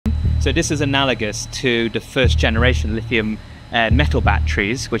So this is analogous to the first generation lithium metal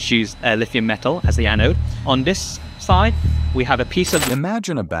batteries, which use lithium metal as the anode. On this side, we have a piece of...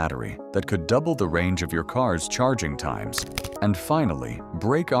 Imagine a battery that could double the range of your car's charging times and finally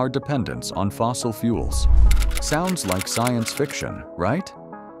break our dependence on fossil fuels. Sounds like science fiction, right?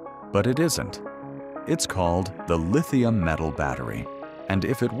 But it isn't. It's called the lithium metal battery, and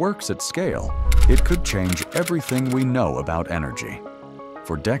if it works at scale, it could change everything we know about energy.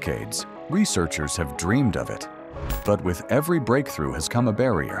 For decades, researchers have dreamed of it, but with every breakthrough has come a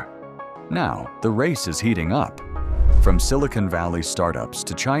barrier. Now, the race is heating up. From Silicon Valley startups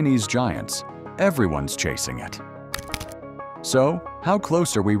to Chinese giants, everyone's chasing it. So, how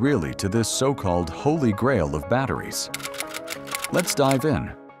close are we really to this so-called holy grail of batteries? Let's dive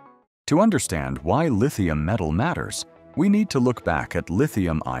in. To understand why lithium metal matters, we need to look back at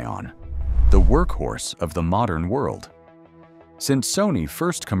lithium-ion, the workhorse of the modern world. Since Sony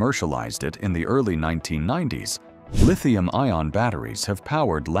first commercialized it in the early 1990s, lithium-ion batteries have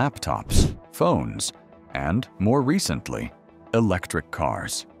powered laptops, phones, and, more recently, electric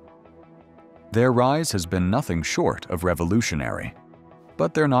cars. Their rise has been nothing short of revolutionary,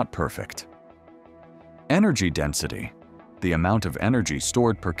 but they're not perfect. Energy density, the amount of energy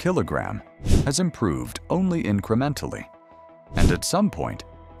stored per kilogram, has improved only incrementally, and at some point,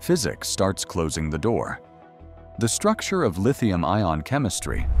 physics starts closing the door. The structure of lithium-ion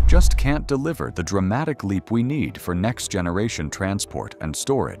chemistry just can't deliver the dramatic leap we need for next-generation transport and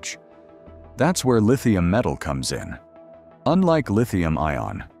storage. That's where lithium metal comes in. Unlike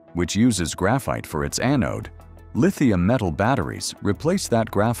lithium-ion, which uses graphite for its anode, lithium metal batteries replace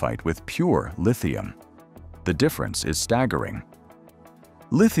that graphite with pure lithium. The difference is staggering.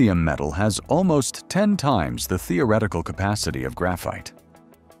 Lithium metal has almost 10 times the theoretical capacity of graphite.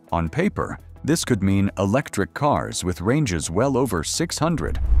 On paper, this could mean electric cars with ranges well over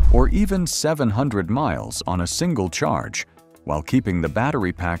 600 or even 700 miles on a single charge, while keeping the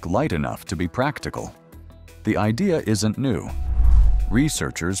battery pack light enough to be practical. The idea isn't new.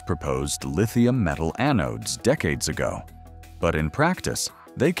 Researchers proposed lithium metal anodes decades ago, but in practice,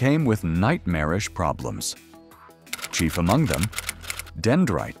 they came with nightmarish problems. Chief among them,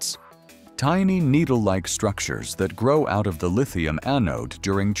 dendrites, tiny needle-like structures that grow out of the lithium anode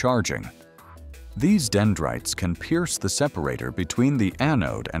during charging. These dendrites can pierce the separator between the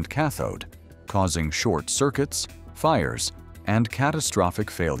anode and cathode, causing short circuits, fires, and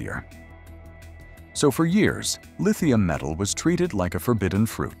catastrophic failure. So for years, lithium metal was treated like a forbidden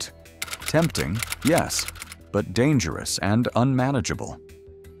fruit. Tempting, yes, but dangerous and unmanageable.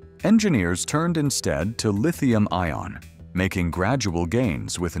 Engineers turned instead to lithium-ion, making gradual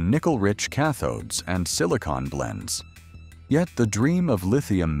gains with nickel-rich cathodes and silicon blends. Yet the dream of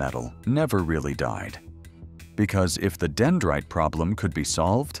lithium metal never really died. Because if the dendrite problem could be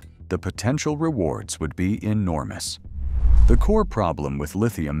solved, the potential rewards would be enormous. The core problem with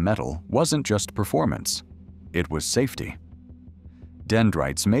lithium metal wasn't just performance, it was safety.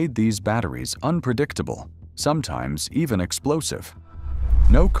 Dendrites made these batteries unpredictable, sometimes even explosive.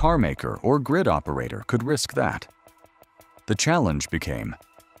 No carmaker or grid operator could risk that. The challenge became,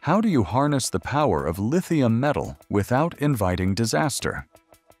 how do you harness the power of lithium metal without inviting disaster?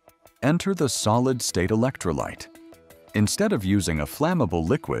 Enter the solid-state electrolyte. Instead of using a flammable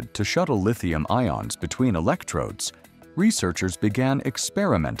liquid to shuttle lithium ions between electrodes, researchers began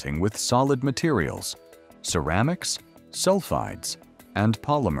experimenting with solid materials, ceramics, sulfides, and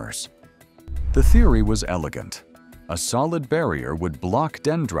polymers. The theory was elegant. A solid barrier would block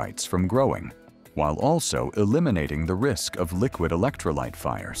dendrites from growing, while also eliminating the risk of liquid electrolyte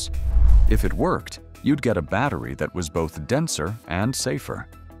fires. If it worked, you'd get a battery that was both denser and safer.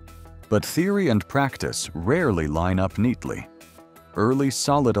 But theory and practice rarely line up neatly. Early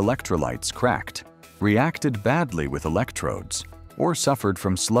solid electrolytes cracked, reacted badly with electrodes, or suffered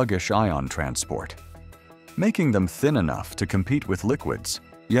from sluggish ion transport. Making them thin enough to compete with liquids,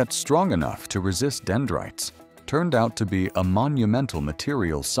 yet strong enough to resist dendrites, turned out to be a monumental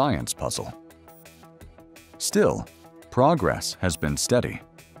materials science puzzle. Still, progress has been steady.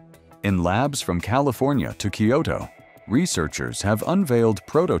 In labs from California to Kyoto, researchers have unveiled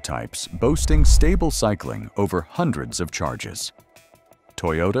prototypes boasting stable cycling over hundreds of charges.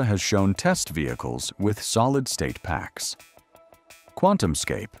 Toyota has shown test vehicles with solid-state packs.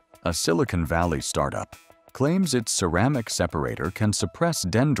 QuantumScape, a Silicon Valley startup, claims its ceramic separator can suppress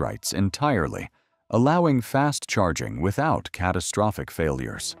dendrites entirely, allowing fast charging without catastrophic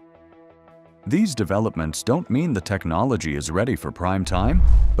failures. These developments don't mean the technology is ready for prime time,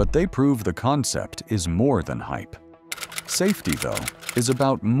 but they prove the concept is more than hype. Safety, though, is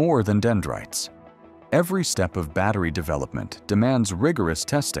about more than dendrites. Every step of battery development demands rigorous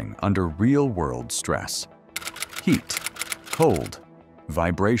testing under real-world stress. Heat, cold,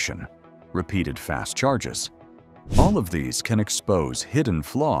 vibration, repeated fast charges. All of these can expose hidden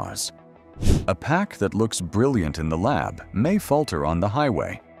flaws. A pack that looks brilliant in the lab may falter on the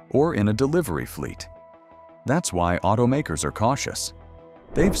highway or in a delivery fleet. That's why automakers are cautious.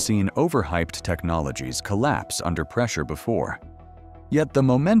 They've seen overhyped technologies collapse under pressure before. Yet the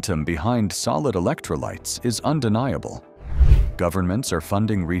momentum behind solid electrolytes is undeniable. Governments are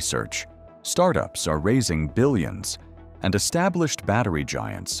funding research, startups are raising billions, and established battery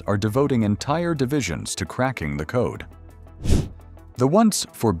giants are devoting entire divisions to cracking the code. The once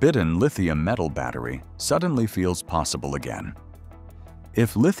forbidden lithium metal battery suddenly feels possible again.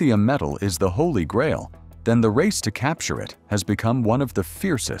 If lithium metal is the holy grail, then the race to capture it has become one of the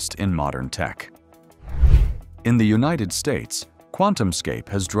fiercest in modern tech. In the United States, QuantumScape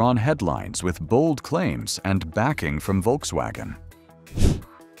has drawn headlines with bold claims and backing from Volkswagen.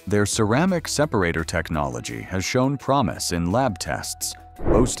 Their ceramic separator technology has shown promise in lab tests,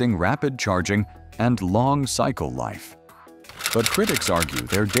 boasting rapid charging and long cycle life. But critics argue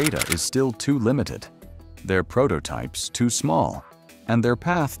their data is still too limited, their prototypes too small, and their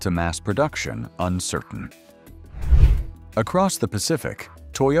path to mass production uncertain. Across the Pacific,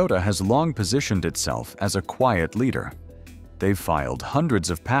 Toyota has long positioned itself as a quiet leader. They've filed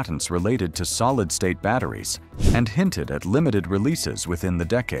hundreds of patents related to solid-state batteries and hinted at limited releases within the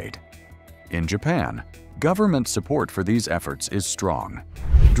decade. In Japan, government support for these efforts is strong,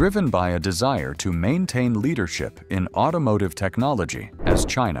 driven by a desire to maintain leadership in automotive technology as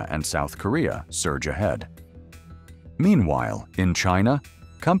China and South Korea surge ahead. Meanwhile, in China,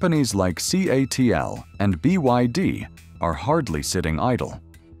 companies like CATL and BYD are hardly sitting idle.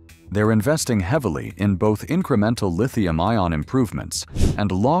 They're investing heavily in both incremental lithium-ion improvements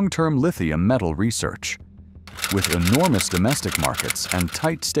and long-term lithium metal research. With enormous domestic markets and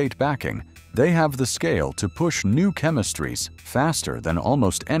tight state backing, they have the scale to push new chemistries faster than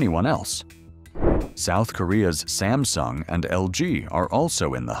almost anyone else. South Korea's Samsung and LG are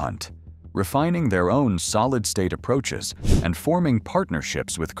also in the hunt, refining their own solid-state approaches and forming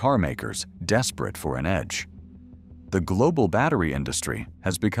partnerships with car makers desperate for an edge. The global battery industry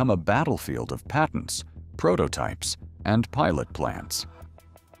has become a battlefield of patents, prototypes, and pilot plants.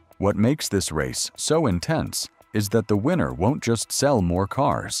 What makes this race so intense is that the winner won't just sell more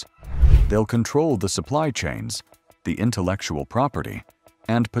cars. They'll control the supply chains, the intellectual property,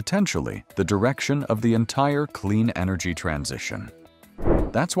 and potentially the direction of the entire clean energy transition.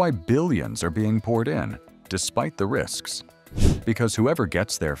 That's why billions are being poured in, despite the risks. Because whoever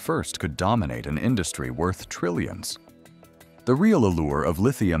gets there first could dominate an industry worth trillions. The real allure of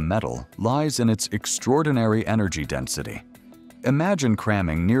lithium metal lies in its extraordinary energy density. Imagine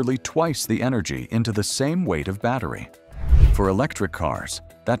cramming nearly twice the energy into the same weight of battery. For electric cars,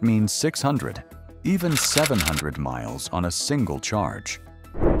 that means 600, even 700 miles on a single charge.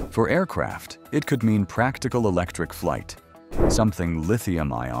 For aircraft, it could mean practical electric flight, something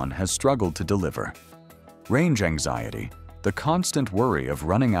lithium-ion has struggled to deliver. Range anxiety, the constant worry of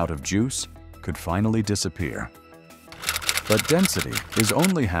running out of juice, could finally disappear. But density is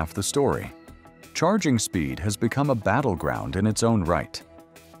only half the story. Charging speed has become a battleground in its own right.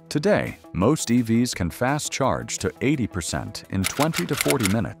 Today, most EVs can fast charge to 80% in 20 to 40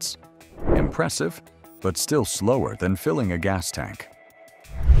 minutes. Impressive, but still slower than filling a gas tank.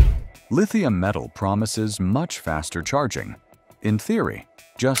 Lithium metal promises much faster charging. In theory,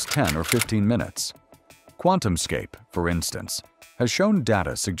 just 10 or 15 minutes. QuantumScape, for instance, has shown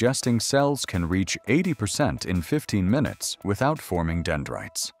data suggesting cells can reach 80% in 15 minutes without forming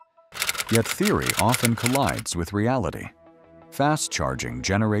dendrites. Yet theory often collides with reality. Fast charging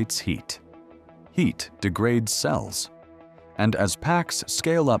generates heat. Heat degrades cells. And as packs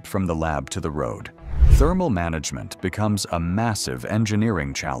scale up from the lab to the road, thermal management becomes a massive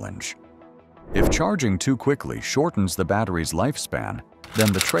engineering challenge. If charging too quickly shortens the battery's lifespan,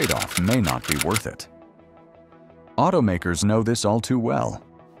 then the trade-off may not be worth it. Automakers know this all too well.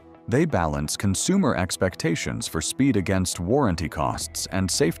 They balance consumer expectations for speed against warranty costs and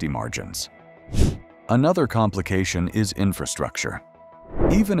safety margins. Another complication is infrastructure.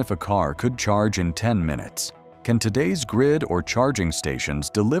 Even if a car could charge in 10 minutes, can today's grid or charging stations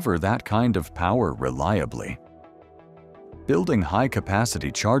deliver that kind of power reliably? Building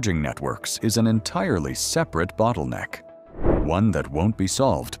high-capacity charging networks is an entirely separate bottleneck, one that won't be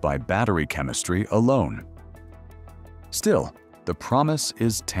solved by battery chemistry alone. Still, the promise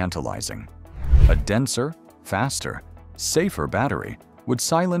is tantalizing. A denser, faster, safer battery would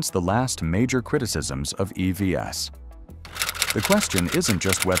silence the last major criticisms of EVs. The question isn't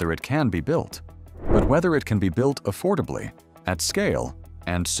just whether it can be built. but whether it can be built affordably, at scale,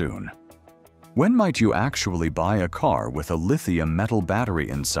 and soon. When might you actually buy a car with a lithium metal battery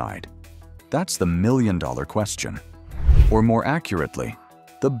inside? That's the million-dollar question. Or more accurately,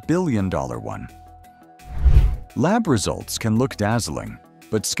 the billion-dollar one. Lab results can look dazzling,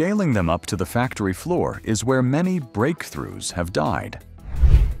 but scaling them up to the factory floor is where many breakthroughs have died.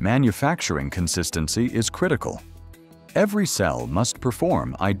 Manufacturing consistency is critical. Every cell must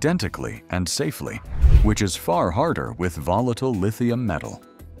perform identically and safely, which is far harder with volatile lithium metal.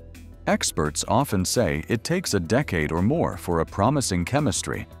 Experts often say it takes a decade or more for a promising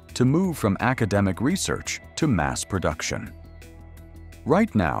chemistry to move from academic research to mass production.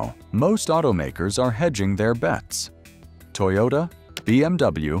 Right now, most automakers are hedging their bets. Toyota,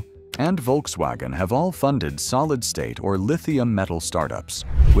 BMW, and Volkswagen have all funded solid-state or lithium metal startups,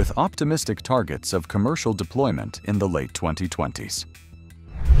 with optimistic targets of commercial deployment in the late 2020s.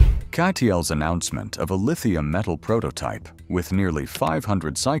 CATL's announcement of a lithium metal prototype with nearly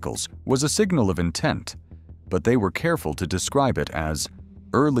 500 cycles was a signal of intent, but they were careful to describe it as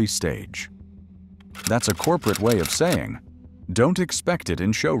early stage. That's a corporate way of saying, don't expect it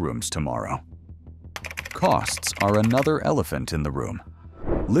in showrooms tomorrow. Costs are another elephant in the room.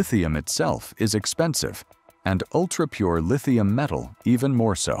 Lithium itself is expensive, and ultra-pure lithium metal even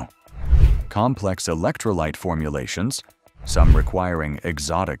more so. Complex electrolyte formulations, some requiring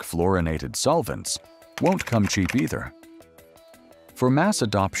exotic fluorinated solvents, won't come cheap either. For mass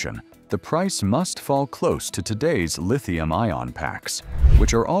adoption, the price must fall close to today's lithium-ion packs,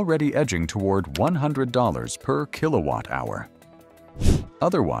 which are already edging toward $100 per kilowatt-hour.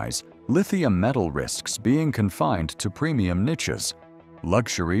 Otherwise, lithium metal risks being confined to premium niches,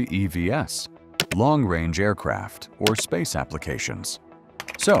 luxury EVs, long-range aircraft, or space applications.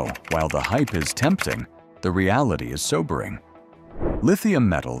 So, while the hype is tempting, the reality is sobering. Lithium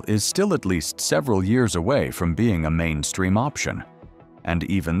metal is still at least several years away from being a mainstream option, and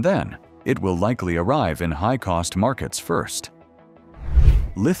even then, it will likely arrive in high-cost markets first.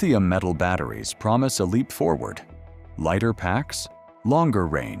 Lithium metal batteries promise a leap forward: lighter packs, longer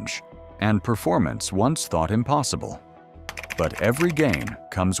range, and performance once thought impossible. But every gain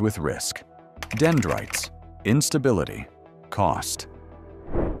comes with risk: dendrites, instability, cost.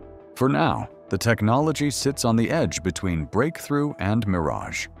 For now, the technology sits on the edge between breakthrough and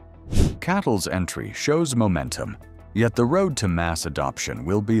mirage. CATL's entry shows momentum, yet the road to mass adoption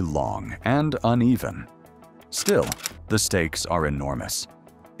will be long and uneven. Still, the stakes are enormous.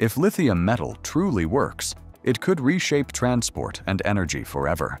 If lithium metal truly works, it could reshape transport and energy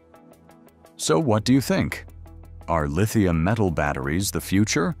forever. So what do you think? Are lithium metal batteries the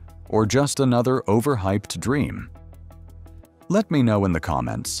future, or just another overhyped dream? Let me know in the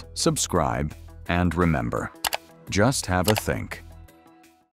comments, subscribe, and remember, just have a think.